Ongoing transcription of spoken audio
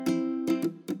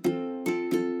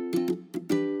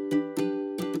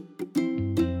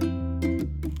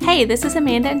Hey, this is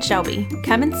Amanda and Shelby.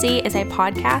 Come and See is a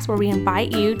podcast where we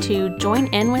invite you to join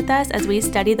in with us as we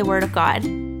study the Word of God.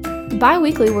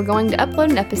 Bi-weekly, we're going to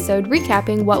upload an episode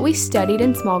recapping what we studied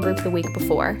in small group the week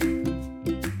before.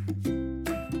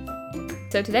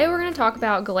 So today we're going to talk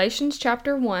about Galatians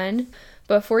chapter 1.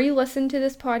 Before you listen to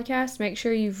this podcast, make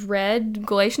sure you've read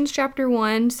Galatians chapter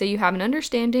 1 so you have an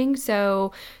understanding,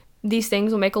 so these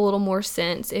things will make a little more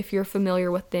sense if you're familiar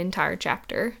with the entire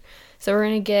chapter. So we're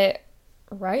going to get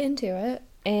right into it,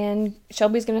 and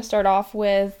Shelby's going to start off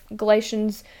with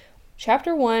Galatians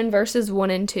chapter 1 verses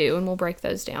 1 and 2, and we'll break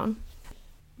those down.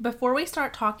 Before we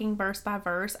start talking verse by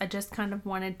verse, I just kind of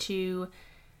wanted to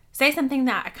say something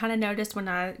that I kind of noticed when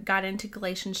I got into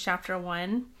Galatians chapter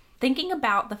 1. Thinking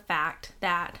about the fact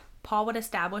that Paul would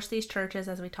establish these churches,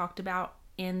 as we talked about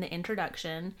in the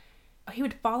introduction, he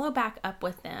would follow back up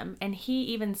with them. And he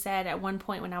even said at one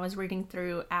point when I was reading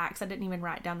through Acts, I didn't even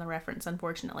write down the reference,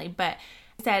 unfortunately, but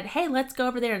he said, hey, let's go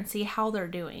over there and see how they're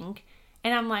doing.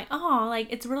 And I'm like, oh, like,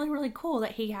 it's really, really cool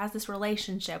that he has this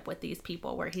relationship with these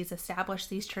people where he's established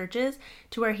these churches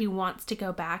to where he wants to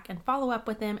go back and follow up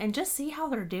with them and just see how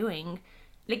they're doing.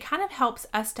 It kind of helps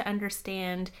us to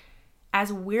understand,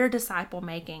 as we're disciple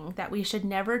making, that we should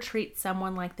never treat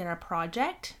someone like they're a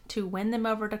project to win them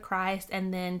over to Christ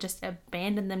and then just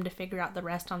abandon them to figure out the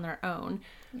rest on their own.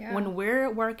 Yeah. When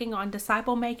we're working on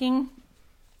disciple making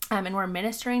and we're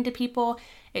ministering to people,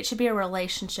 it should be a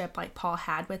relationship like Paul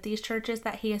had with these churches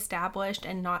that he established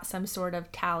and not some sort of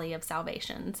tally of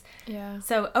salvations. Yeah.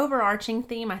 So overarching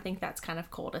theme, I think that's kind of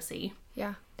cool to see.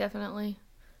 Yeah, definitely.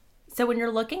 So when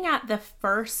you're looking at the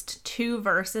first two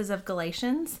verses of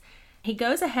Galatians, he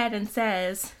goes ahead and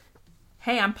says,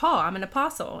 hey, I'm Paul, I'm an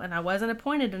apostle, and I wasn't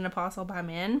appointed an apostle by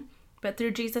men, but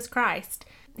through Jesus Christ.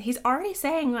 He's already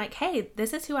saying, like, hey,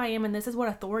 this is who I am and this is what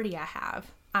authority I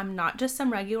have. I'm not just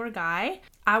some regular guy.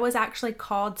 I was actually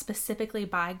called specifically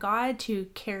by God to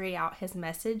carry out his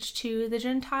message to the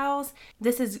Gentiles.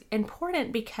 This is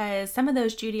important because some of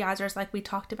those Judaizers, like we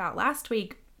talked about last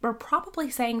week, were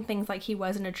probably saying things like he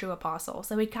wasn't a true apostle.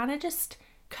 So he kind of just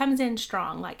comes in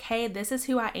strong, like, hey, this is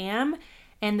who I am,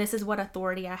 and this is what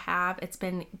authority I have. It's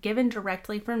been given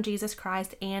directly from Jesus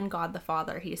Christ and God the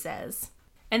Father, he says.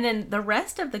 And then the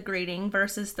rest of the greeting,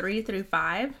 verses 3 through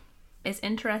 5, is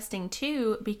interesting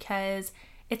too, because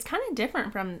it's kind of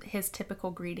different from his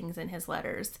typical greetings in his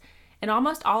letters. In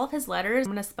almost all of his letters,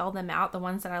 I'm going to spell them out, the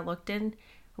ones that I looked in: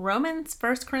 Romans,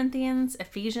 1 Corinthians,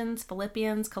 Ephesians,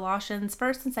 Philippians, Colossians,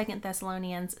 1st and 2nd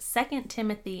Thessalonians, 2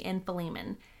 Timothy, and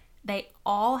Philemon. They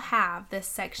all have this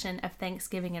section of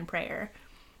thanksgiving and prayer.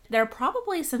 There are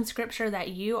probably some scripture that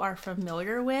you are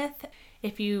familiar with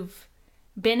if you've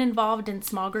been involved in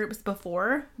small groups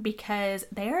before, because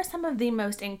they are some of the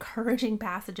most encouraging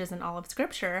passages in all of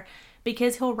scripture,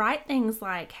 because he'll write things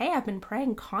like, hey, I've been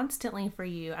praying constantly for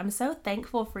you. I'm so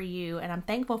thankful for you, and I'm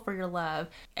thankful for your love.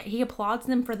 He applauds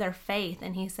them for their faith,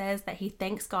 and he says that he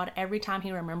thanks God every time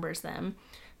he remembers them.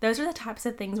 Those are the types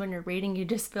of things when you're reading, you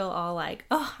just feel all like,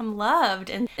 oh, I'm loved.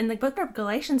 And in the book of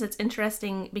Galatians, it's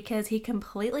interesting because he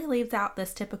completely leaves out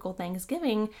this typical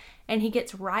Thanksgiving and he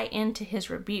gets right into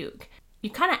his rebuke. You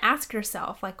kind of ask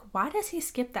yourself, like, why does he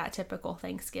skip that typical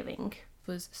Thanksgiving?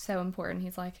 It was so important.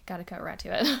 He's like, gotta cut right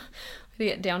to it. We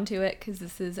get down to it because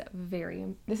this is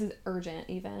urgent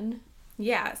even.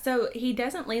 Yeah, so he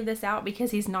doesn't leave this out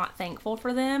because he's not thankful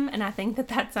for them. And I think that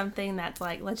that's something that's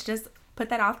like, let's just put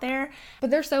that out there. But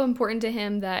they're so important to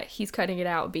him that he's cutting it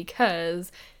out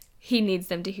because he needs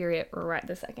them to hear it right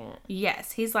this second.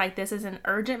 Yes, he's like, this is an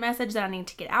urgent message that I need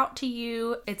to get out to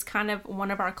you. It's kind of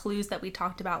one of our clues that we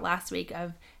talked about last week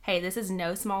of, hey, this is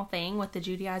no small thing. What the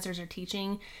Judaizers are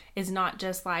teaching is not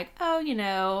just like, oh, you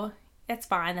know, it's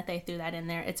fine that they threw that in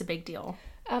there. It's a big deal.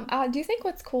 I do think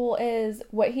what's cool is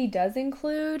what he does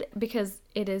include, because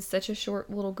it is such a short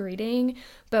little greeting,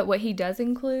 but what he does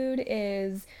include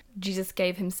is Jesus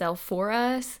gave himself for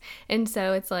us. And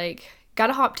so it's like,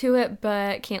 gotta hop to it,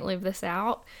 but can't leave this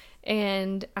out.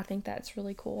 And I think that's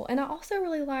really cool. And I also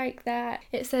really like that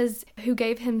it says who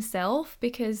gave himself,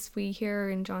 because we hear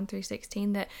in John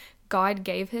 3:16 that God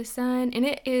gave his son. And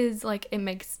it is like, it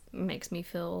makes me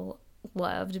feel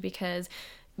loved, because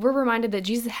we're reminded that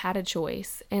Jesus had a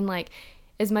choice, and like,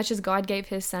 as much as God gave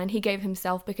his son, he gave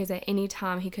himself, because at any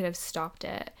time he could have stopped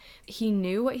it. He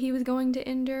knew what he was going to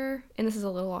endure, and this is a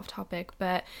little off topic,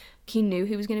 but he knew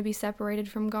he was going to be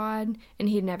separated from God, and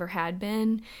he never had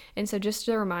been. And so just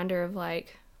a reminder of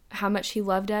like how much he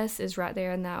loved us is right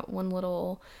there in that one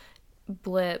little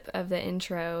blip of the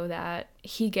intro, that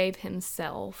he gave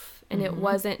himself. And it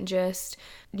wasn't just,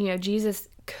 Jesus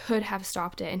could have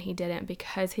stopped it and he didn't,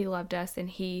 because he loved us and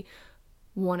he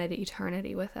wanted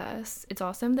eternity with us. It's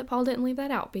awesome that Paul didn't leave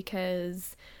that out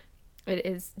because it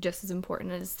is just as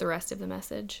important as the rest of the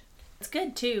message. It's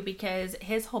good too because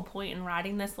his whole point in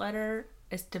writing this letter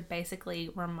is to basically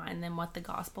remind them what the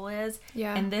gospel is.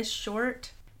 Yeah. And this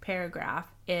short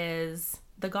paragraph is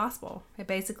the gospel. It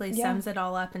basically sums it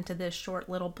all up into this short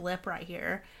little blip right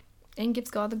here. And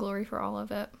gives God the glory for all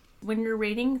of it. When you're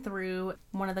reading through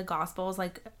one of the gospels,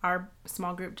 like our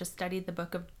small group just studied the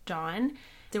book of John,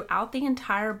 throughout the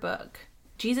entire book,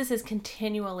 Jesus is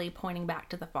continually pointing back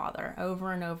to the Father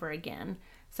over and over again.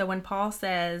 So when Paul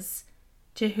says,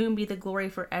 "To whom be the glory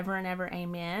forever and ever,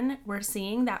 amen," we're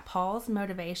seeing that Paul's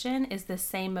motivation is the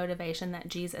same motivation that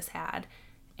Jesus had.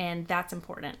 And that's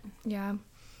important. Yeah.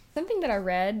 Something that I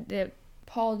read that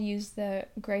Paul used the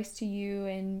grace to you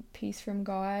and peace from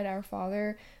God, our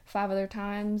Father, 5 other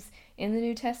times in the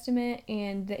New Testament,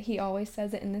 and that he always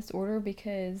says it in this order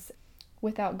because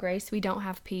without grace we don't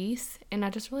have peace. And I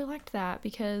just really liked that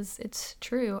because it's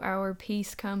true. Our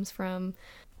peace comes from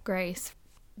grace.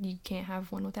 You can't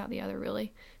have one without the other,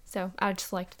 really. So I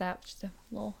just liked that. Just a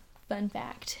little fun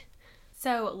fact.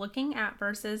 So looking at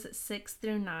verses 6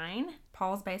 through 9,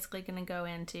 Paul's basically going to go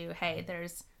into, hey,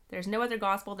 there's no other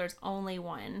gospel, there's only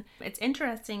one. It's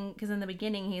interesting because in the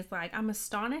beginning he's like, "I'm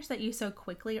astonished that you so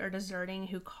quickly are deserting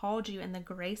who called you in the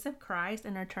grace of Christ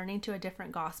and are turning to a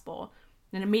different gospel."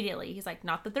 And immediately he's like,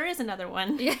 not that there is another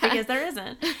one, because there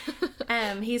isn't.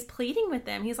 He's pleading with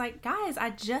them. He's like, "Guys,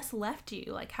 I just left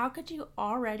you. Like, how could you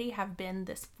already have been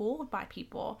this fooled by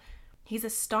people?" He's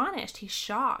astonished. He's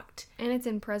shocked. And it's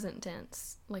in present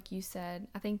tense, like you said.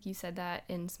 I think you said that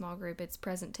in small group. It's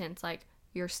present tense, like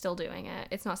you're still doing it.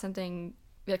 It's not something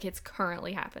like it's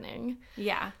currently happening.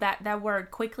 Yeah, that word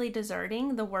quickly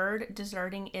deserting, the word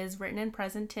deserting is written in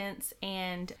present tense,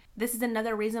 and this is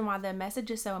another reason why the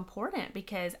message is so important,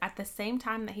 because at the same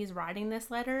time that he's writing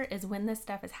this letter is when this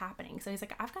stuff is happening. So he's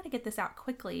like, I've got to get this out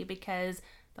quickly because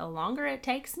the longer it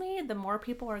takes me, the more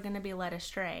people are going to be led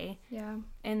astray. Yeah.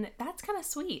 And that's kind of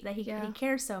sweet that he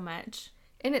cares so much.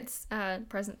 And it's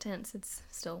present tense. It's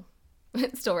still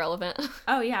relevant.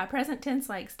 Oh yeah, present tense,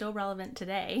 like still relevant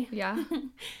today. Yeah.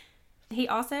 He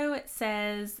also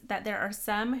says that there are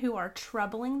some who are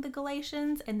troubling the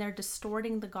Galatians and they're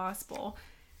distorting the gospel.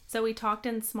 So we talked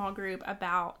in small group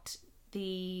about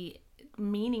the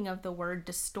meaning of the word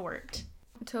distort.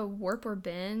 To warp or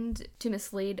bend, to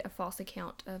mislead a false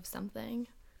account of something.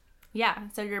 Yeah,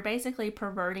 so you're basically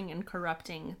perverting and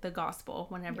corrupting the gospel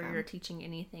whenever you're teaching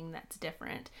anything that's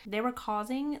different. They were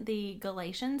causing the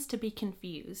Galatians to be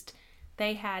confused.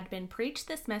 They had been preached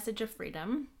this message of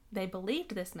freedom. They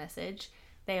believed this message.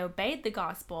 They obeyed the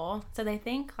gospel. So they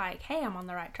think like, hey, I'm on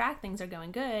the right track. Things are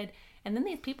going good. And then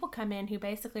these people come in who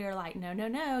basically are like,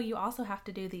 no, you also have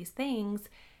to do these things.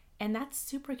 And that's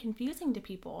super confusing to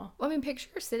people. Well, I mean,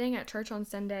 picture sitting at church on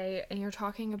Sunday and you're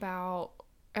talking about,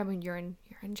 I mean, you're in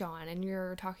John and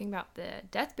you're talking about the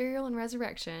death, burial, and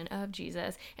resurrection of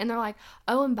Jesus. And they're like,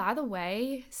 oh, and by the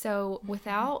way, so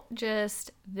without just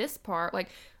this part, like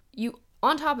you,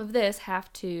 on top of this,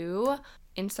 have to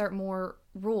insert more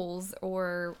rules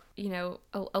or, you know,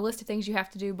 a list of things you have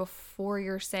to do before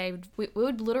you're saved. We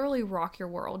would literally rock your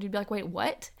world. You'd be like, wait,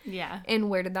 what? Yeah. And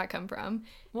where did that come from?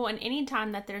 Well, and any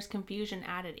time that there's confusion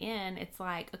added in, it's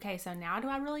like, okay, so now do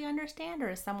I really understand, or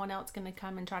is someone else going to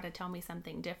come and try to tell me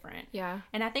something different? Yeah.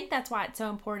 And I think that's why it's so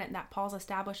important that Paul's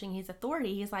establishing his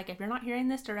authority. He's like, if you're not hearing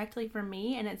this directly from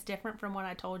me and it's different from what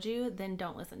I told you, then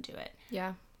don't listen to it.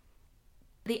 Yeah.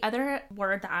 The other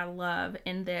word that I love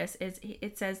in this is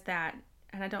it says that,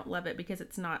 and I don't love it because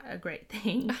it's not a great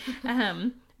thing,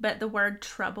 but the word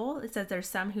trouble, it says there's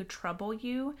some who trouble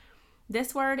you.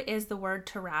 This word is the word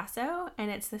tarasso, and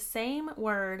it's the same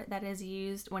word that is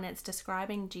used when it's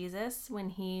describing Jesus when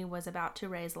he was about to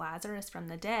raise Lazarus from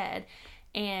the dead,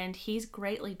 and he's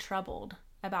greatly troubled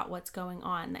about what's going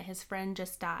on, that his friend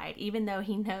just died, even though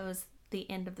he knows the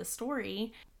end of the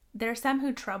story. There's some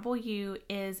who trouble you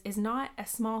is not a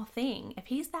small thing. If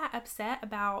he's that upset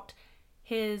about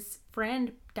his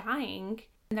friend dying,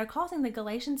 and they're causing the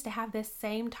Galatians to have this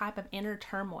same type of inner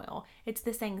turmoil. It's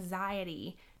this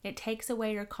anxiety. It takes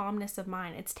away your calmness of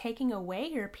mind. It's taking away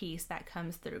your peace that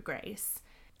comes through grace.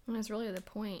 And that's really the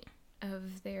point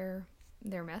of their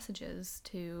messages,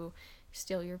 to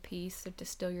steal your peace, to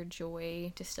steal your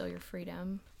joy, to steal your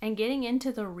freedom. And getting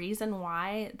into the reason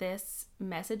why this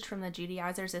message from the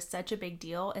Judaizers is such a big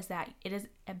deal is that it is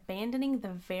abandoning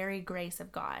the very grace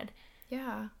of God.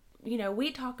 Yeah. You know,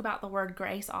 we talk about the word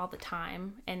grace all the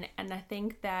time, and I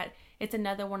think that it's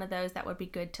another one of those that would be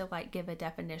good to like give a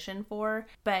definition for.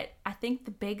 But I think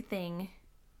the big thing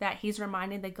that he's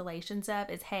reminding the Galatians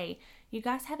of is, hey, you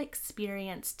guys have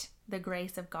experienced the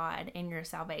grace of God in your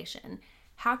salvation?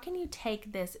 How can you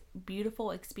take this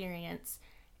beautiful experience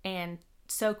and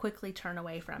so quickly turn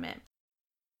away from it?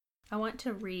 I want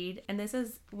to read, and this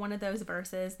is one of those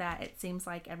verses that it seems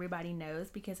like everybody knows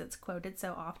because it's quoted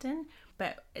so often,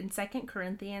 but in 2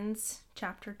 Corinthians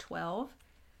chapter 12,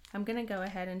 I'm going to go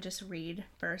ahead and just read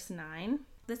verse 9.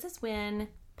 This is when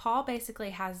Paul basically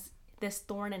has this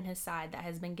thorn in his side that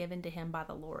has been given to him by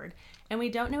the Lord. And we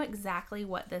don't know exactly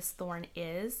what this thorn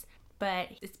is, but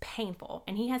it's painful.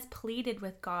 And he has pleaded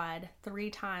with God 3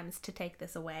 times to take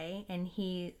this away. And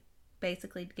he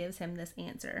basically gives him this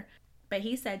answer. But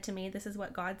he said to me, this is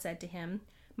what God said to him,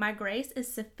 "My grace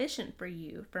is sufficient for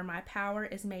you, for my power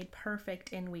is made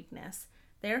perfect in weakness.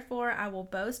 Therefore, I will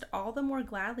boast all the more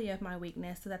gladly of my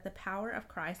weakness, so that the power of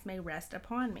Christ may rest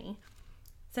upon me."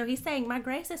 So he's saying, my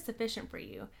grace is sufficient for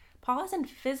you. Paul is in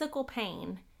physical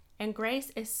pain, and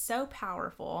grace is so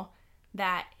powerful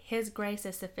that his grace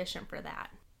is sufficient for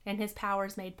that. And his power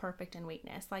is made perfect in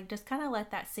weakness. Like, just kind of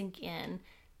let that sink in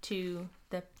to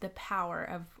the power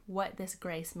of what this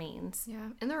grace means.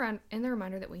 Yeah, and the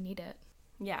reminder that we need it.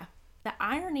 Yeah. The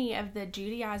irony of the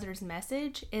Judaizers'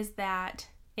 message is that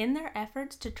in their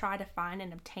efforts to try to find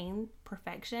and obtain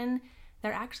perfection,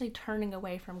 they're actually turning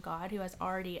away from God, who has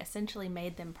already essentially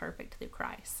made them perfect through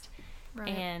Christ. Right.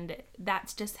 And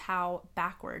that's just how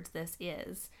backwards this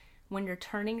is. When you're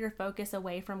turning your focus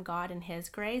away from God and his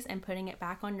grace and putting it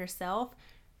back on yourself,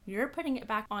 you're putting it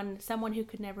back on someone who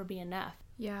could never be enough.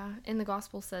 Yeah, and the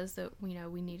gospel says that,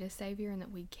 we need a savior and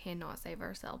that we cannot save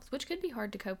ourselves, which could be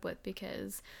hard to cope with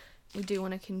because we do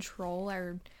want to control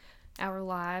our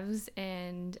lives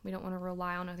and we don't want to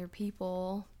rely on other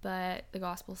people, but the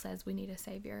gospel says we need a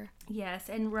savior. Yes,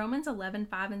 and Romans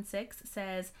 11:5-6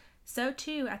 says, "So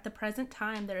too at the present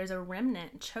time there is a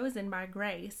remnant chosen by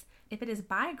grace. If it is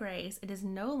by grace, it is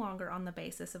no longer on the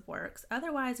basis of works.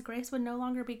 Otherwise, grace would no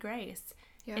longer be grace."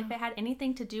 Yeah. If it had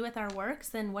anything to do with our works,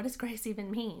 then what does grace even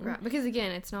mean? Right, because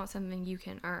again, it's not something you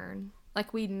can earn.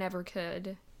 Like, we never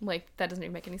could. Like, that doesn't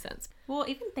even make any sense. Well,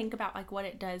 even think about like what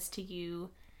it does to you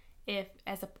if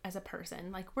as a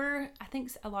person. Like, I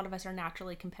think a lot of us are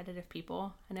naturally competitive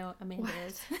people. I know Amanda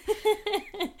is.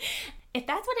 If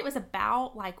that's what it was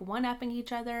about, like one-upping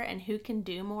each other and who can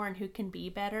do more and who can be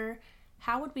better,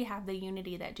 how would we have the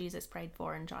unity that Jesus prayed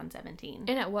for in John 17?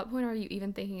 And at what point are you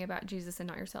even thinking about Jesus and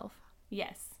not yourself?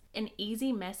 Yes. An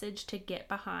easy message to get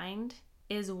behind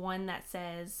is one that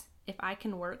says, if I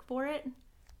can work for it,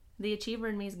 the achiever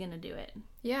in me is going to do it.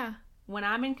 Yeah. When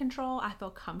I'm in control, I feel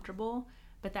comfortable,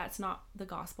 but that's not the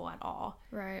gospel at all.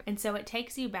 Right. And so it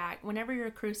takes you back. Whenever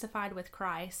you're crucified with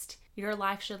Christ, your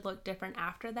life should look different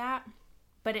after that.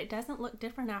 But it doesn't look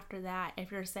different after that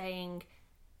if you're saying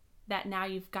that now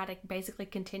you've got to basically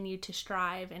continue to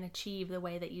strive and achieve the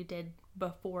way that you did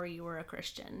before you were a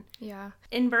Christian. Yeah.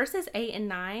 In verses 8 and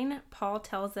 9, Paul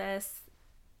tells us,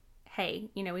 hey,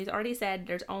 he's already said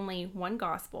there's only one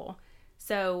gospel.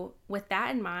 So with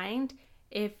that in mind,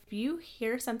 if you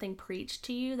hear something preached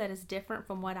to you that is different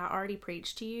from what I already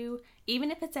preached to you,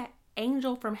 even if it's an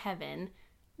angel from heaven,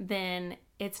 then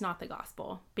it's not the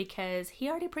gospel, because he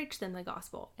already preached them the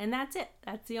gospel, and that's it.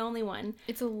 That's the only one.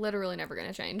 It's literally never going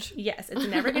to change. Yes, it's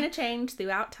never going to change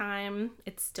throughout time.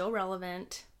 It's still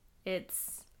relevant.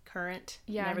 It's current.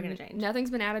 Yeah, never going to change. Nothing's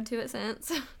been added to it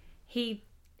since.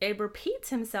 It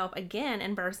repeats himself again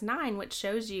in verse 9, which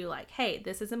shows you like, hey,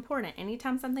 this is important.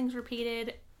 Anytime something's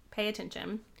repeated, pay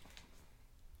attention.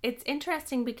 It's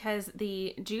interesting because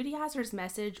the Judaizers'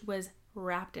 message was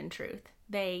wrapped in truth.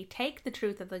 They take the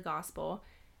truth of the gospel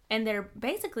and they're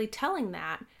basically telling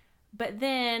that, but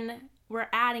then we're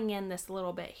adding in this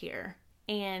little bit here.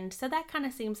 And so that kind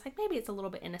of seems like maybe it's a little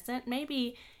bit innocent.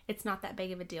 Maybe it's not that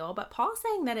big of a deal, but Paul's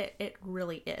saying that it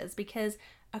really is, because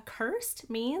accursed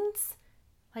means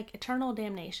like eternal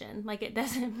damnation. Like, it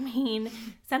doesn't mean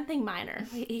something minor.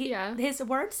 Yeah. His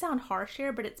words sound harsh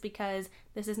here, but it's because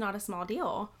this is not a small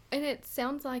deal. And it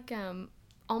sounds like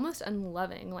almost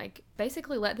unloving. Like,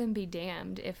 basically let them be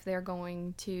damned if they're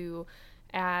going to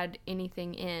add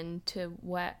anything in to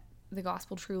what the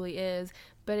gospel truly is.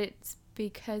 But it's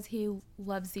because he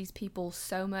loves these people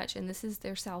so much, and this is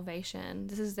their salvation.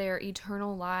 This is their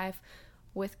eternal life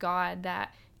with God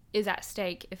that is at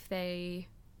stake if they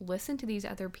listen to these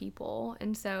other people.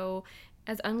 And so,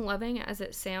 as unloving as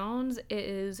it sounds, it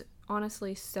is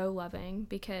honestly so loving,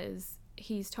 because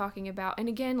he's talking about, and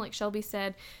again, like Shelby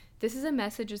said, this is a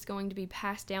message that's going to be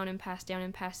passed down and passed down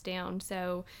and passed down.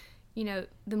 So,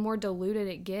 the more diluted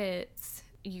it gets,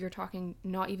 you're talking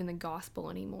not even the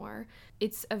gospel anymore.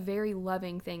 It's a very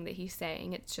loving thing that he's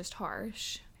saying. It's just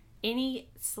harsh. any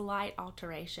slight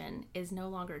alteration is no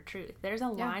longer truth. There's a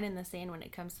line in the sand when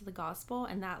it comes to the gospel,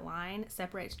 and that line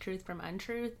separates truth from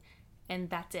untruth, and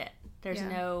that's it. There's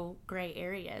no gray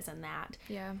areas in that.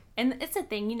 Yeah. And it's a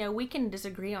thing, we can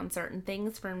disagree on certain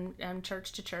things from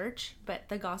church to church, but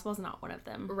the gospel is not one of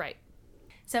them. Right.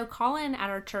 So Colin at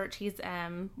our church, he's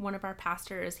one of our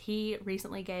pastors. He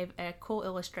recently gave a cool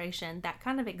illustration that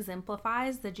kind of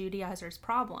exemplifies the Judaizers'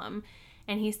 problem.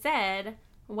 And he said,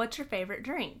 "What's your favorite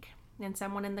drink?" And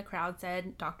someone in the crowd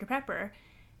said, "Dr. Pepper."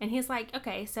 And he's like,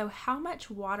 "Okay, so how much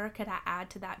water could I add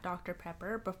to that Dr.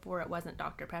 Pepper before it wasn't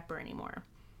Dr. Pepper anymore?"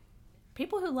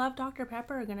 People who love Dr.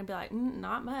 Pepper are going to be like,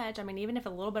 "Not much. I mean, even if a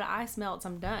little bit of ice melts,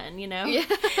 I'm done,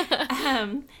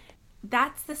 Yeah.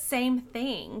 That's the same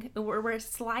thing. We're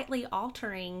slightly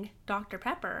altering Dr.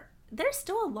 Pepper. There's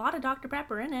still a lot of Dr.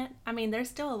 Pepper in it. I mean, there's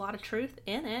still a lot of truth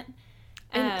in it.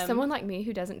 And someone like me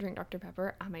who doesn't drink Dr.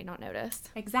 Pepper, I may not notice.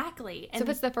 Exactly. So if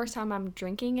it's the first time I'm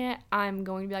drinking it, I'm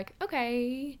going to be like,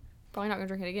 okay, probably not going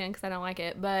to drink it again because I don't like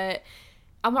it. But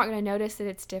I'm not going to notice that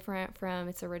it's different from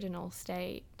its original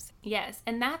state. Yes,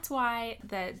 and that's why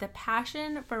the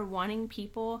passion for wanting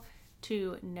people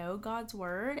to know God's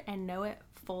word and know it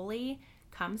fully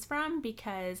comes from,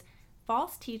 because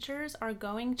false teachers are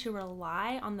going to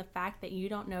rely on the fact that you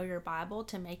don't know your Bible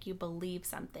to make you believe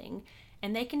something.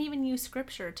 And they can even use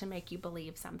scripture to make you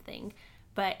believe something.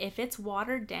 But if it's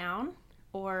watered down,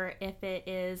 or if it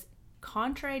is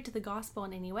contrary to the gospel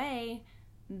in any way,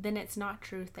 then it's not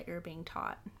truth that you're being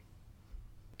taught.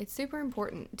 It's super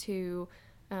important to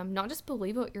not just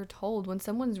believe what you're told. When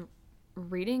someone's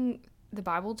reading the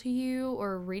Bible to you,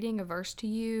 or reading a verse to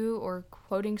you, or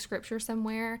quoting scripture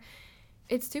somewhere,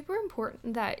 it's super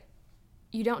important that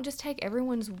you don't just take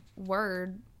everyone's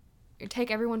word, take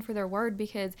everyone for their word,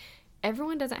 because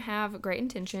everyone doesn't have great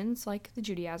intentions like the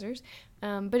Judaizers,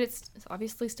 but it's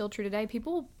obviously still true today.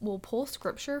 People will pull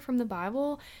scripture from the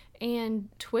Bible and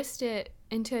twist it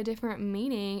into a different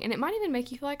meaning, and it might even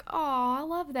make you feel like, oh, I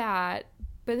love that,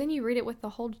 but then you read it with the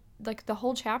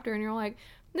whole chapter, and you're like,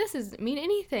 this doesn't mean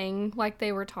anything like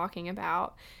they were talking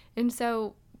about. And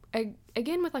so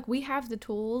again, with we have the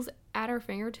tools at our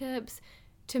fingertips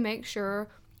to make sure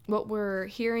what we're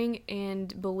hearing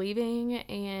and believing,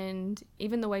 and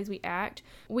even the ways we act,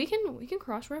 we can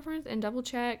cross-reference and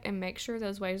double-check and make sure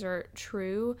those ways are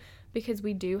true, because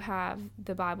we do have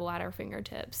the Bible at our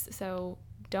fingertips. So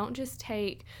don't just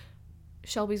take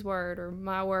Shelby's word or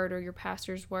my word or your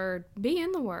pastor's word. Be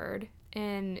in the word,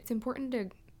 and it's important to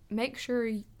make sure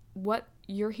what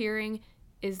you're hearing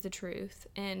is the truth.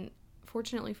 And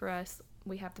fortunately for us,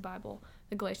 we have the Bible.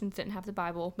 The Galatians didn't have the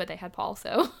Bible, but they had Paul,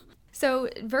 So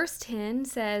verse 10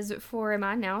 says, "For am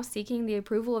I now seeking the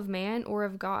approval of man or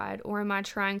of God, or am I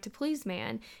trying to please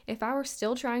man? If I were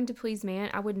still trying to please man,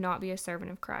 I would not be a servant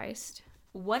of Christ."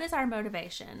 What is our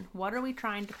motivation? What are we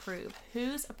trying to prove?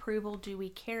 Whose approval do we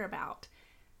care about?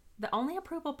 The only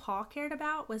approval Paul cared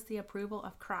about was the approval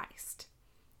of Christ.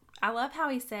 I love how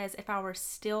he says, if I were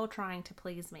still trying to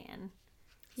please man.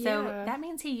 So that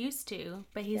means he used to,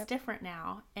 but he's different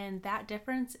now. And that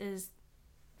difference is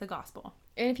the gospel.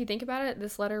 And if you think about it,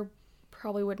 this letter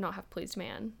probably would not have pleased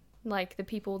man. The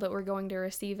people that were going to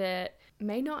receive it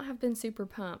may not have been super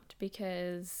pumped,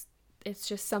 because it's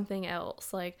just something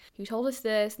else. You told us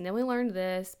this, and then we learned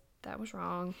this. That was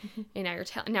wrong. And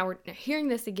now we're hearing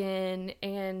this again.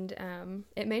 And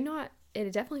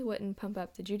it definitely wouldn't pump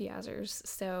up the Judaizers.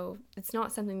 So it's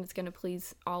not something that's going to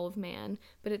please all of man,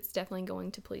 but it's definitely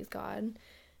going to please God.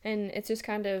 And it's just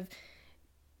kind of,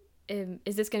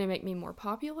 is this going to make me more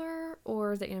popular,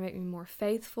 or is it going to make me more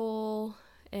faithful?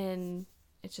 And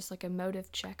it's just a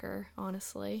motive checker,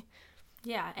 honestly.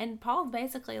 Yeah, and Paul's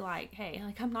basically hey,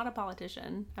 I'm not a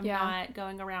politician. I'm not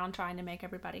going around trying to make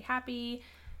everybody happy.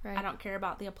 Right. I don't care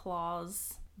about the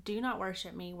applause. Do not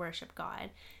worship me, worship God.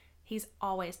 He's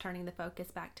always turning the focus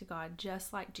back to God,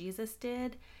 just like Jesus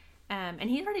did. And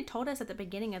he already told us at the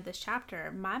beginning of this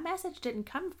chapter, my message didn't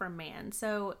come from man.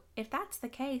 So if that's the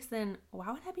case, then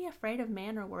why would I be afraid of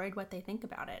man or worried what they think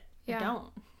about it? Yeah. I don't.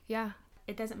 Yeah.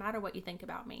 It doesn't matter what you think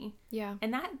about me. Yeah.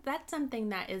 And that's something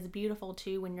that is beautiful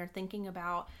too when you're thinking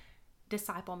about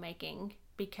disciple making,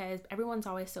 because everyone's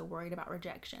always so worried about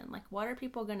rejection. What are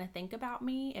people going to think about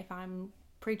me if I'm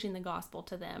preaching the gospel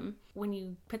to them? When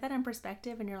you put that in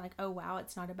perspective and you're like, oh wow,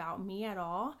 it's not about me at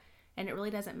all, and it really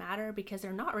doesn't matter because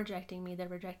they're not rejecting me, they're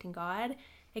rejecting God,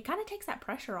 it kind of takes that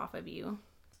pressure off of you.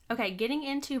 Okay, getting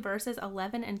into verses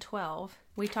 11 and 12,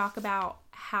 we talk about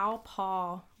how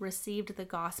Paul received the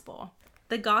gospel.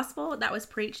 The gospel that was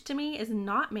preached to me is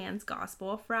not man's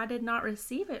gospel, for I did not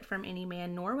receive it from any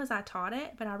man, nor was I taught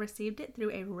it, but I received it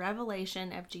through a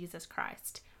revelation of Jesus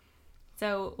Christ.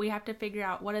 So we have to figure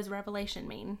out, what does revelation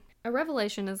mean? A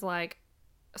revelation is like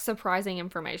surprising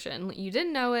information. You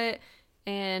didn't know it,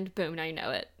 and boom, now you know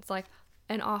it. It's like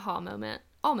an aha moment,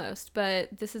 almost.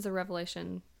 But this is a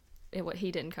revelation.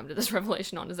 He didn't come to this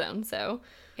revelation on his own, so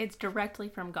It's directly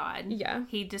from God. Yeah.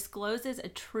 He discloses a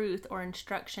truth or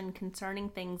instruction concerning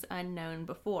things unknown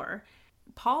before.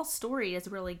 Paul's story is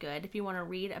really good. If you want to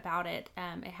read about it,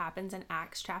 it happens in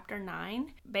Acts chapter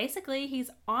 9. Basically, he's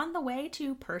on the way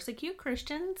to persecute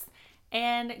Christians,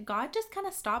 and God just kind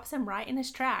of stops him right in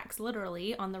his tracks,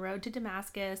 literally, on the road to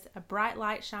Damascus. A bright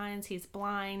light shines, he's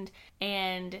blind,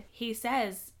 and he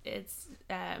says it's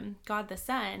God the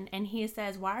Son, and he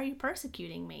says, "Why are you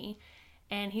persecuting me?"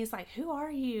 And he's like, "Who are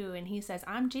you?" And he says,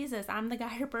 "I'm Jesus. I'm the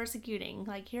guy you're persecuting.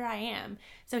 Like, here I am."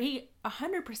 So he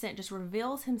 100% just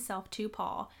reveals himself to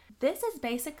Paul. This is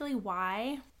basically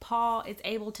why Paul is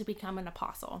able to become an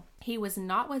apostle. He was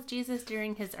not with Jesus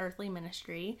during his earthly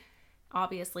ministry.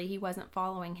 Obviously, he wasn't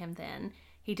following him then.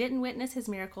 He didn't witness his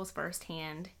miracles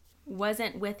firsthand,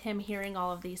 wasn't with him hearing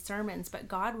all of these sermons, but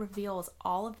God reveals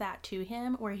all of that to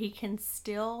him where he can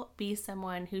still be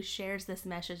someone who shares this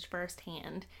message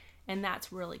firsthand. And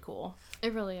that's really cool.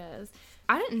 It really is.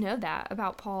 I didn't know that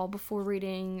about Paul before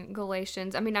reading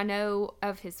Galatians. I mean, I know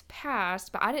of his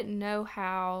past, but I didn't know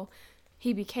how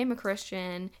he became a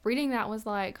Christian. Reading that was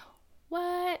like,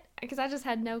 what? Because I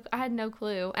had no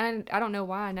clue. And I don't know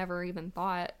why I never even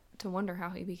thought to wonder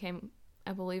how he became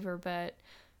a believer, but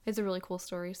it's a really cool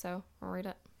story, so I'll read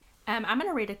it. I'm going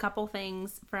to read a couple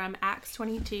things from Acts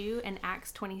 22 and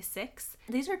Acts 26.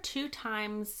 These are 2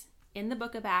 times in the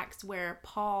book of Acts where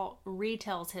Paul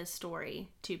retells his story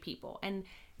to people. And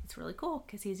it's really cool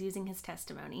because he's using his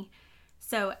testimony.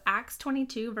 So Acts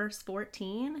 22 verse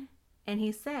 14, "And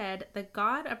he said, the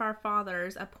God of our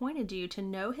fathers appointed you to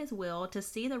know his will, to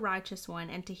see the righteous one,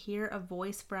 and to hear a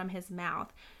voice from his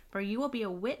mouth. For you will be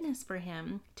a witness for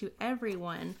him to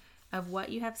everyone of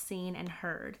what you have seen and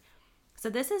heard." So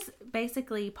this is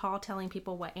basically Paul telling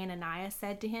people what Ananias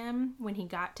said to him when he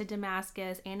got to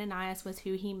Damascus. Ananias was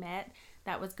who he met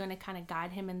that was going to kind of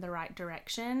guide him in the right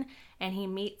direction. And he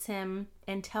meets him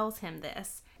and tells him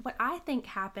this. What I think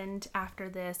happened after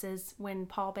this is when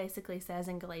Paul basically says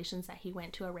in Galatians that he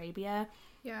went to Arabia.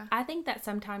 Yeah. I think that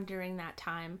sometime during that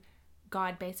time,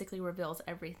 God basically reveals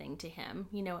everything to him,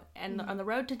 you know, and on the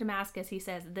road to Damascus, he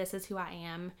says, "This is who I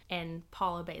am," and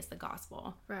Paul obeys the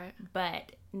gospel. Right.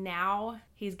 But now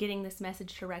he's getting this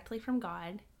message directly from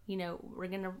God. You know, we're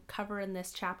going to cover in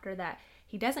this chapter that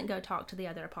he doesn't go talk to the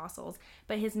other apostles,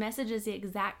 but his message is the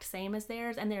exact same as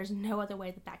theirs, and there's no other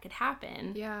way that could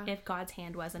happen if God's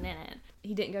hand wasn't in it.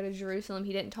 He didn't go to Jerusalem.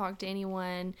 He didn't talk to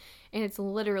anyone, and it's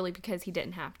literally because he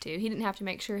didn't have to. He didn't have to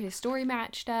make sure his story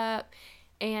matched up.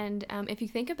 And if you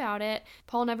think about it,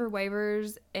 Paul never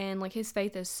wavers, and like his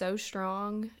faith is so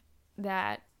strong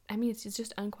that, I mean, it's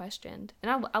just unquestioned.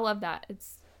 And I love that.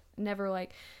 It's never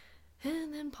like,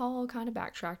 and then Paul kind of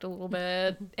backtracked a little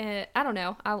bit. And I don't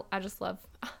know. I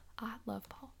love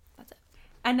Paul. That's it.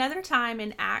 Another time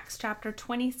in Acts chapter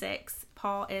 26,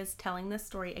 Paul is telling this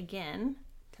story again,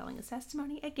 telling his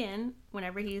testimony again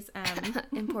whenever he's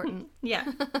important.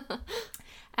 Yeah.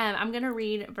 I'm going to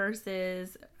read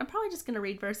I'm probably just going to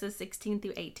read verses 16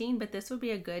 through 18, but this would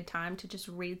be a good time to just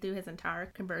read through his entire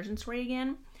conversion story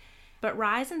again. "But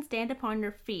rise and stand upon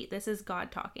your feet." This is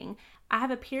God talking. "I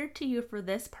have appeared to you for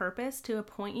this purpose, to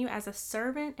appoint you as a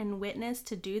servant and witness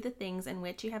to do the things in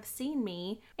which you have seen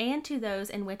me, and to those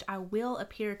in which I will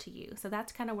appear to you." So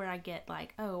that's kind of where I get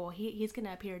like, oh, well, he's going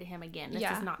to appear to him again. This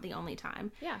is not the only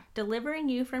time. Yeah. "Delivering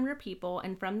you from your people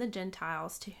and from the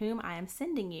Gentiles to whom I am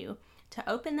sending you, to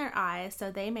open their eyes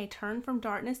so they may turn from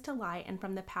darkness to light and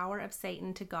from the power of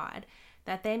Satan to God,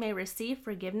 that they may receive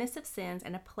forgiveness of sins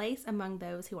and a place among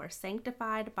those who are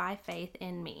sanctified by faith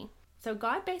in me." So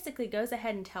God basically goes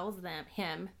ahead and tells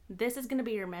him, this is going to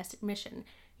be your mission.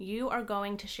 You are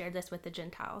going to share this with the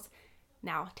Gentiles.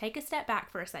 Now, take a step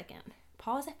back for a second.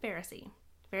 Paul is a Pharisee.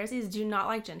 Pharisees do not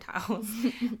like Gentiles.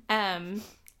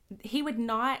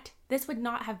 This would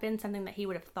not have been something that he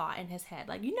would have thought in his head.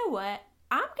 Like, you know what?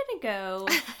 I'm going to go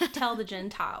tell the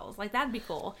Gentiles. Like, that'd be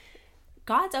cool.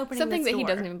 God's opening something this that door. he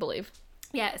doesn't even believe.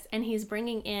 Yes, and he's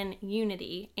bringing in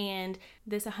unity, and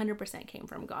this 100% came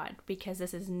from God, because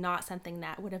this is not something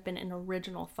that would have been an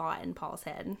original thought in Paul's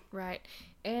head. Right.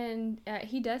 And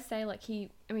he does say, like, he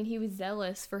was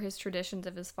zealous for his traditions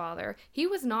of his father. He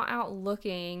was not out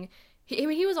looking.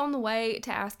 He was on the way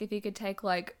to ask if he could take,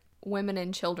 like, women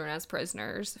and children as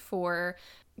prisoners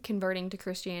converting to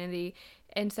Christianity.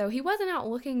 And so he wasn't out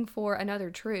looking for another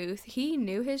truth. He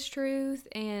knew his truth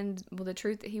and the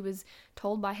truth that he was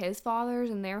told by his fathers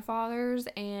and their fathers.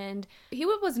 And he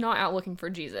was not out looking for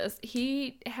Jesus.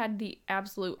 He had the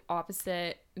absolute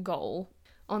opposite goal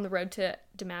on the road to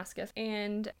Damascus.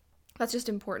 And that's just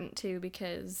important too,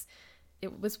 because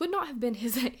would not have been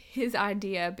his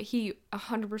idea, but he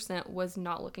 100% was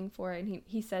not looking for it. And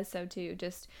he says so too.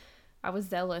 Just, I was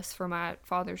zealous for my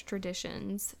father's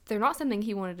traditions. They're not something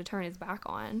he wanted to turn his back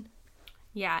on.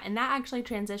 Yeah, and that actually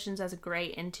transitions us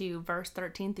great into verse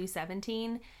 13 through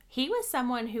 17. He was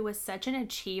someone who was such an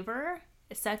achiever,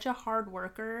 such a hard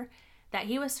worker, that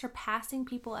he was surpassing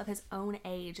people of his own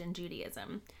age in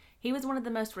Judaism. He was one of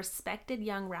the most respected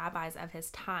young rabbis of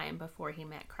his time before he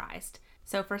met Christ.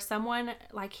 So for someone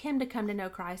like him to come to know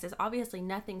Christ is obviously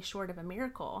nothing short of a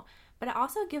miracle, but it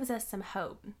also gives us some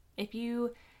hope. If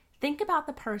you think about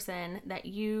the person that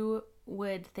you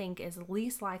would think is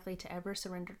least likely to ever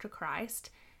surrender to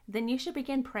Christ, then you should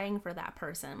begin praying for that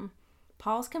person.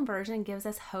 Paul's conversion gives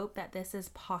us hope that this is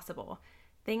possible.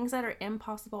 Things that are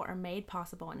impossible are made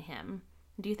possible in him.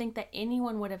 Do you think that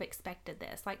anyone would have expected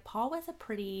this? Like, Paul was a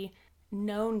pretty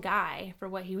known guy for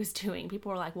what he was doing.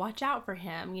 People were like, watch out for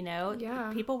him, you know?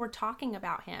 Yeah. People were talking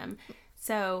about him.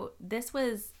 So this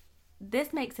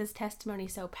makes his testimony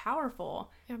so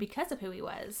powerful because of who he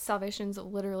was. Salvation's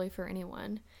literally for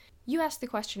anyone. You asked the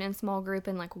question in small group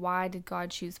and like, why did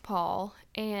God choose Paul?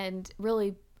 And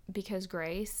really because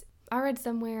grace. I read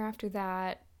somewhere after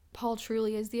that, Paul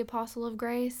truly is the apostle of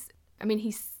grace. I mean,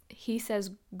 he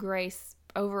says grace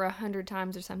over 100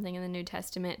 times or something in the New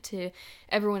Testament to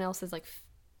everyone else is like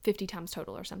 50 times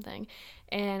total or something.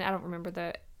 And I don't remember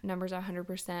the numbers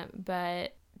 100%,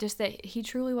 but just that he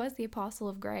truly was the apostle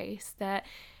of grace, that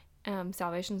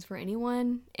salvation's for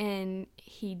anyone, and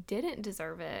he didn't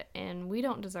deserve it, and we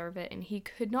don't deserve it, and he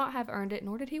could not have earned it,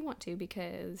 nor did he want to,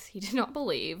 because he did not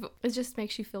believe. It just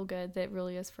makes you feel good that it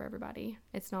really is for everybody.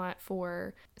 It's not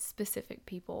for specific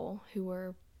people who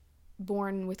were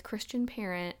born with Christian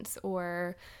parents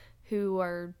or who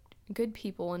are good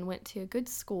people and went to good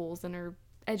schools and are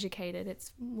educated.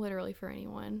 It's literally for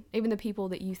anyone, even the people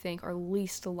that you think are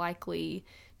least likely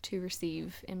to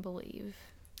receive and believe.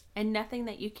 And nothing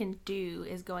that you can do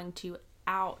is going to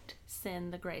out sin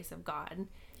the grace of God.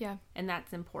 Yeah. And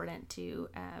that's important to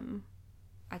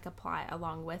apply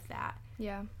along with that.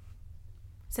 Yeah.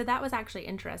 So that was actually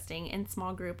interesting. In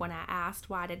small group, when I asked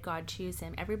why did God choose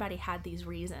him, everybody had these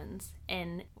reasons,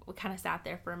 and we kind of sat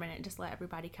there for a minute and just let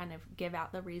everybody kind of give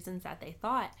out the reasons that they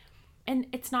thought. And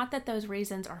it's not that those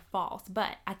reasons are false,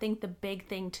 but I think the big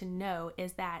thing to know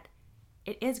is that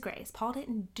it is grace. Paul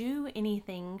didn't do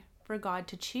anything for God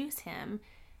to choose him.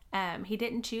 He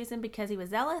didn't choose him because he was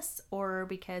zealous or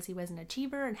because he was an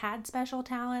achiever and had special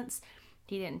talents.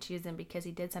 He didn't choose him because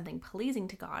he did something pleasing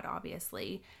to God,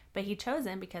 obviously, but he chose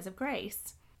him because of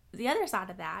grace. The other side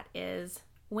of that is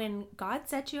when God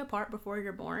sets you apart before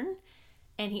you're born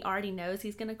and he already knows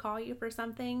he's going to call you for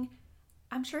something,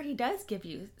 I'm sure he does give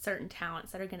you certain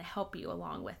talents that are going to help you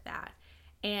along with that.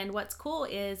 And what's cool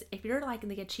is if you're like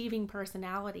the achieving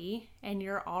personality and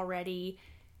you're already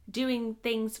doing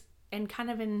things and kind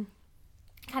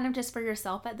of just for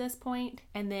yourself at this point,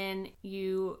 and then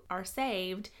you are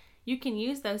saved, you can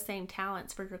use those same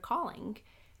talents for your calling.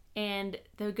 And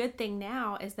the good thing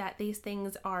now is that these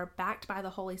things are backed by the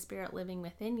Holy Spirit living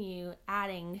within you,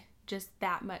 adding just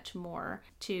that much more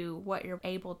to what you're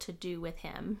able to do with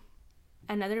him.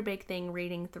 Another big thing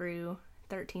reading through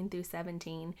 13 through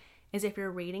 17 is if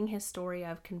you're reading his story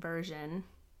of conversion,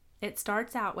 it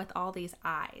starts out with all these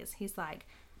I's. He's like,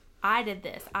 I did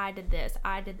this, I did this,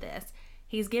 I did this.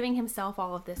 He's giving himself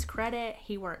all of this credit.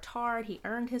 He worked hard, he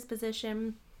earned his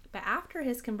position. But after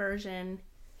his conversion,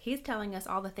 he's telling us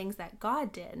all the things that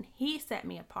God did. He set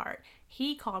me apart.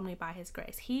 He called me by his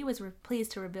grace. He was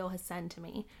pleased to reveal his son to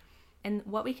me. And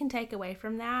what we can take away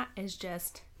from that is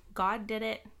just God did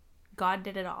it. God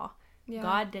did it all. Yeah.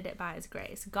 God did it by his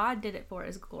grace. God did it for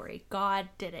his glory. God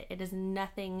did it. It is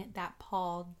nothing that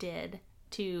Paul did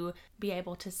to be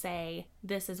able to say,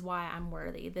 this is why I'm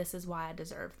worthy. This is why I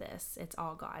deserve this. It's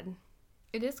all God.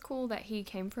 It is cool that he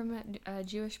came from a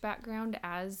Jewish background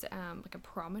as like a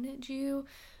prominent Jew,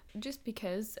 just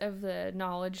because of the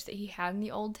knowledge that he had in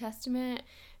the Old Testament.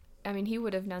 I mean, he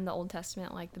would have known the Old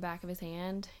Testament like the back of his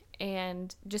hand.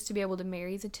 And just to be able to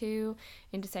marry the two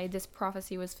and to say this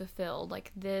prophecy was fulfilled,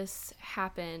 like this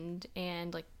happened,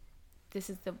 and like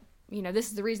this is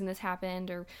the reason this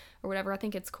happened, or whatever. I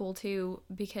think it's cool too,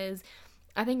 because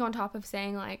I think on top of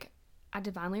saying like I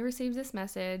divinely received this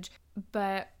message,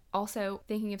 but also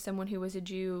thinking of someone who was a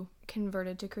Jew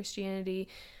converted to Christianity,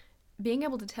 being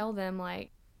able to tell them,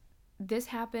 like, this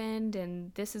happened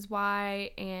and this is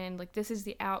why, and like this is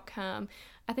the outcome,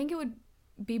 I think it would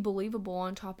be believable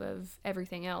on top of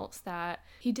everything else that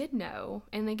he did know,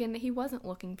 and again that he wasn't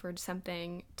looking for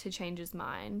something to change his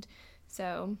mind.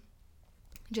 So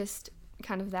just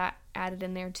kind of that added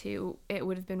in there too, it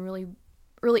would have been really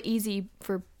really easy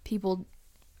for people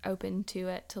open to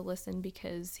it to listen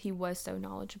because he was so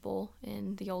knowledgeable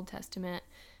in the Old Testament.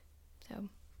 So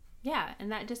yeah,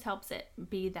 and that just helps it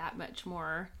be that much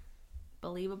more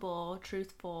believable,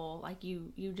 truthful, like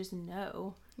you just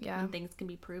know. Yeah, and things can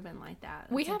be proven like that.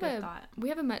 That's we have good thought. We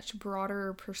have a much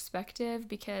broader perspective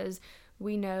because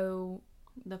we know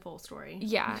the full story.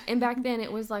 Yeah, and back then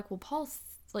it was like, well, Paul's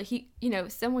like, he, you know,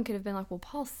 someone could have been like, well,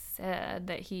 Paul said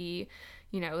that he,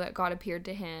 you know, that God appeared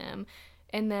to him,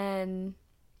 and then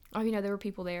you know, there were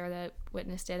people there that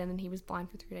witnessed it, and then he was blind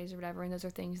for 3 days or whatever, and those are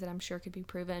things that I'm sure could be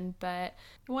proven. But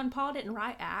when Paul didn't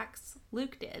write Acts,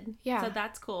 Luke did. Yeah. So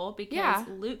that's cool because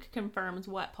Luke confirms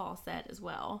what Paul said as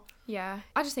well. Yeah.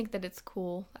 I just think that it's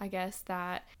cool, I guess,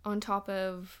 that on top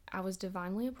of I was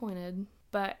divinely appointed,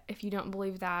 but if you don't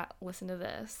believe that, listen to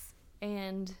this.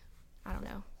 And I don't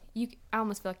know. I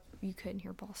almost feel like you couldn't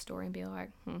hear Paul's story and be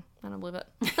like, I don't believe it.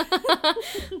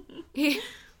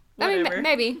 I mean,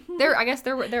 maybe. I guess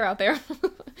they're out there.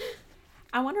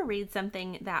 I want to read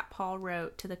something that Paul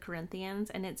wrote to the Corinthians,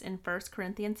 and it's in 1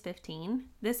 Corinthians 15.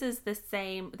 This is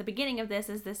the beginning of this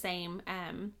is the same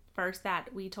verse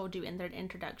that we told you in the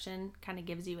introduction, kind of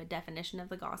gives you a definition of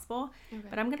the gospel. Okay.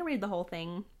 But I'm going to read the whole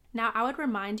thing. Now I would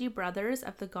remind you, brothers,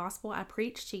 of the gospel I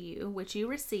preached to you, which you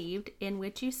received, in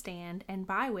which you stand, and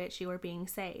by which you are being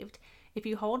saved, if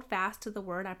you hold fast to the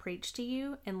word I preached to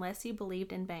you, unless you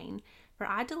believed in vain. For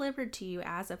I delivered to you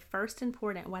as of first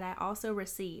importance what I also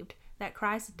received, that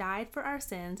Christ died for our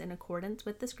sins in accordance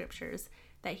with the Scriptures,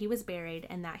 that he was buried,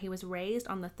 and that he was raised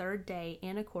on the third day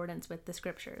in accordance with the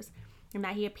Scriptures, and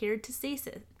that he appeared to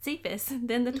Cephas,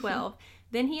 then the 12.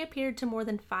 Then he appeared to more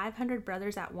than 500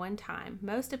 brothers at one time,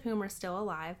 most of whom are still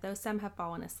alive, though some have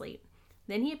fallen asleep.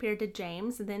 Then he appeared to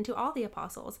James, then to all the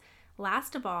apostles.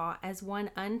 Last of all, as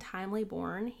one untimely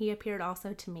born, he appeared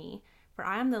also to me. For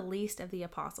I am the least of the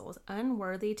apostles,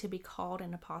 unworthy to be called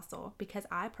an apostle, because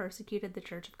I persecuted the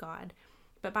church of God.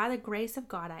 But by the grace of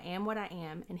God I am what I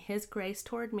am, and his grace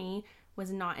toward me was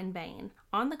not in vain.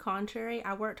 On the contrary,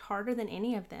 I worked harder than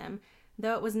any of them,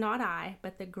 though it was not I,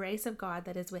 but the grace of God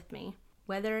that is with me.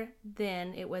 Whether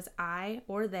then it was I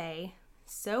or they,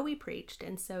 so we preached,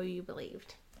 and so you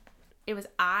believed. It was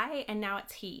I, and now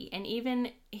it's he. And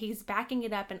even he's backing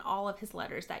it up in all of his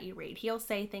letters that you read. He'll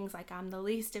say things like, I'm the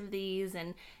least of these,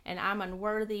 and I'm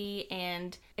unworthy.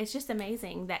 And it's just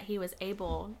amazing that he was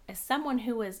able, as someone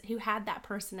who had that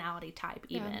personality type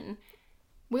even. Yeah.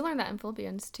 We learned that in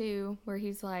Philippians too, where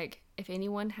he's like, if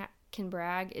anyone can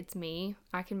brag, it's me.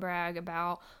 I can brag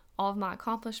about all of my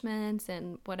accomplishments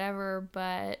and whatever,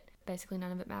 but basically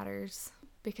none of it matters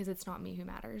because it's not me who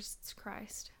matters. It's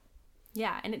Christ.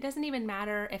 Yeah, and it doesn't even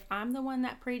matter if I'm the one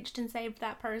that preached and saved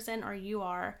that person or you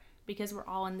are, because we're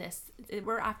all in this,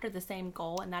 we're after the same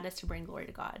goal, and that is to bring glory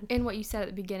to God. And what you said at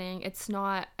the beginning, it's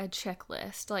not a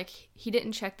checklist. Like, he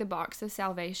didn't check the box of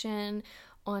salvation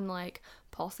on, like,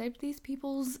 Paul saved these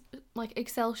people's, like,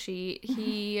 Excel sheet.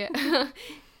 He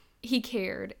he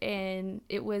cared, and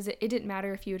it didn't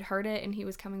matter if you had heard it and he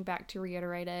was coming back to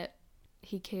reiterate it.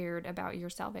 He cared about your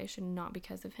salvation, not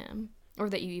because of him. Or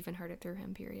that you even heard it through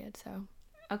him, period. So,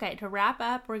 okay, to wrap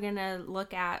up, we're going to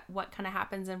look at what kind of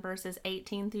happens in verses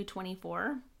 18 through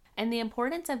 24. And the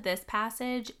importance of this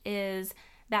passage is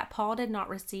that Paul did not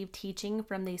receive teaching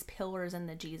from these pillars in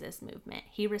the Jesus movement.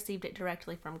 He received it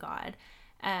directly from God.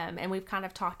 And we've kind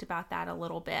of talked about that a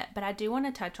little bit. But I do want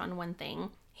to touch on one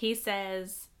thing. He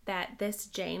says that this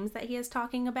James that he is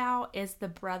talking about is the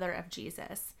brother of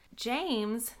Jesus.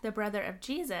 James, the brother of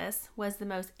Jesus, was the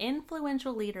most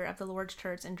influential leader of the Lord's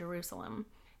church in Jerusalem.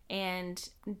 And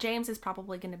James is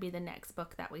probably going to be the next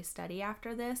book that we study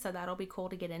after this, so that'll be cool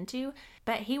to get into.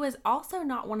 But he was also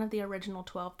not one of the original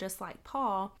 12, just like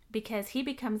Paul, because he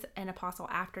becomes an apostle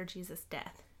after Jesus'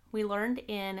 death. We learned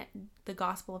in the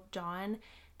Gospel of John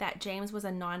that James was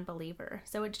a non-believer.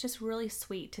 So it's just really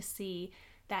sweet to see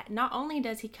that not only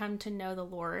does he come to know the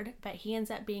Lord, but he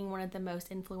ends up being one of the most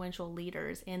influential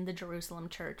leaders in the Jerusalem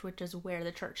church, which is where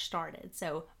the church started.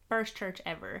 So first church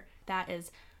ever. That is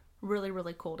really,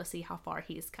 really cool to see how far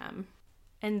he's come.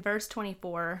 In verse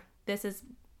 24, this is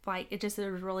like, it just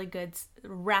is really good.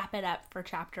 Wrap it up for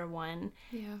chapter 1.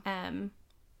 Yeah.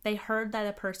 They heard that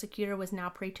a persecutor was now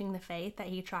preaching the faith that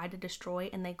he tried to destroy,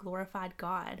 and they glorified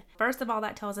God. First of all,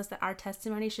 that tells us that our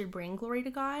testimony should bring glory to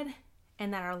God,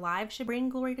 and that our lives should bring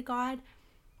glory to God.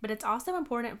 But it's also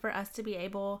important for us to be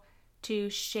able to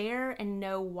share and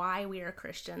know why we are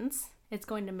Christians. It's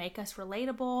going to make us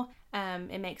relatable.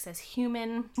 It makes us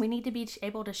human. We need to be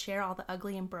able to share all the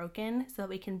ugly and broken so that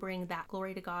we can bring that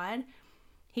glory to God.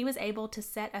 He was able to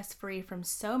set us free from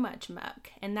so much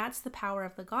muck. And that's the power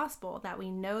of the gospel, that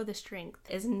we know the strength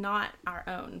is not our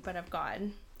own, but of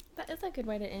God. That is a good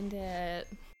way to end it.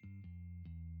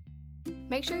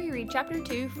 Make sure you read chapter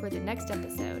 2 for the next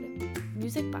episode.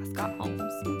 Music by Scott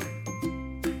Holmes.